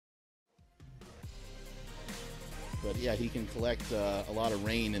But yeah, he can collect a lot of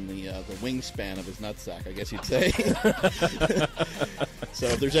rain in the wingspan of his nutsack, I guess you'd say. So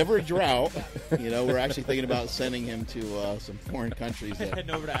if there's ever a drought, we're actually thinking about sending him to some foreign countries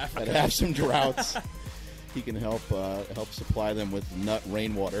that have some droughts. He can help supply them with nut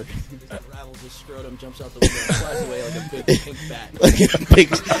rainwater. He just rattles his scrotum, jumps out the window, and flies away like a big pink bat. Like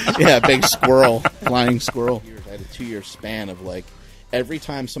a big squirrel, flying squirrel. I had a 2-year span of every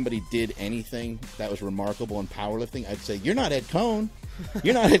time somebody did anything that was remarkable in powerlifting, I'd say, "You're not Ed Coan.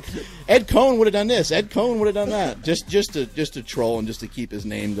 You're not Ed Coan would have done this. Ed Coan would have done that." Just to troll and just to keep his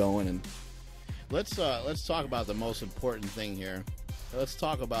name going. And let's talk about the most important thing here. Let's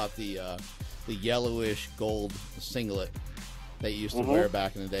talk about the yellowish gold singlet that you used to wear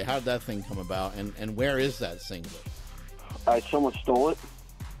back in the day. How did that thing come about, and where is that singlet? Someone stole it.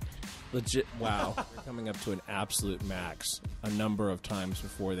 Legit. Wow. They're coming up to an absolute max a number of times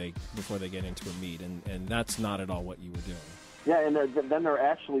before they get into a meet, and that's not at all what you were doing. Yeah, and then they're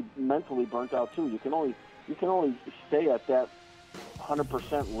actually mentally burnt out too. You can only stay at that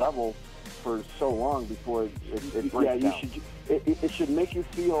 100% level for so long before it breaks down. It should make you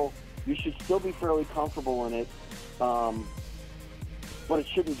feel. You should still be fairly comfortable in it, but it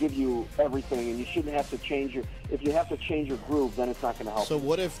shouldn't give you everything, and you shouldn't have to change your. If you have to change your groove, then it's not going to help. So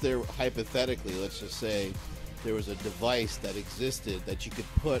what if there, hypothetically, let's just say, there was a device that existed that you could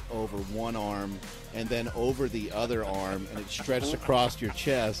put over one arm and then over the other arm, and it stretched across your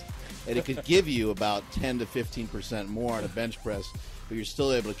chest, and it could give you about 10 to 15% more on a bench press, but you're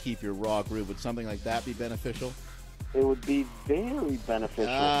still able to keep your raw groove. Would something like that be beneficial? It would be very beneficial.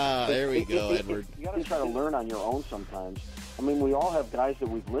 There we go, Edward. You got to try to learn on your own sometimes. I mean, we all have guys that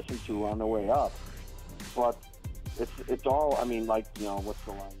we've listened to on the way up, but it's all. I mean, what's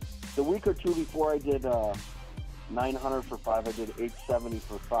the line? The week or two before I did 900 for 5, I did 870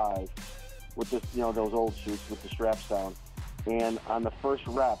 for 5 with this, those old shoots with the straps down, and on the first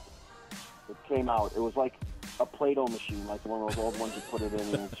rep, it came out. It was like a Play-Doh machine, like one of those old ones you put it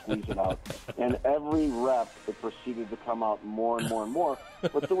in and squeeze it out. And every rep, it proceeded to come out more and more and more.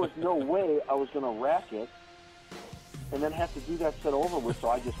 But there was no way I was going to rack it and then have to do that set over with, so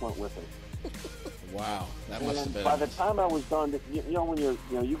I just went with it. Wow, that must have been. By the time I was done,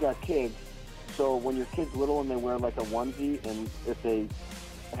 when you got kids, so when your kid's little and they wear like a onesie, and if they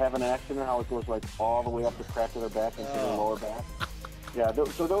have an accident, how it goes all the way up the crack of their back into their lower back. Yeah,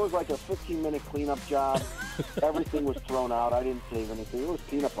 so there was like a 15-minute cleanup job. Everything was thrown out. I didn't save anything. It was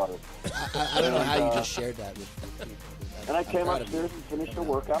peanut butter. I don't know how you just shared that with people. And I came upstairs and finished the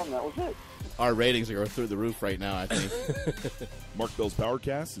workout, and that was it. Our ratings are through the roof right now, I think. Mark Bell's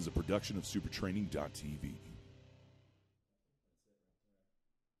PowerCast is a production of supertraining.tv.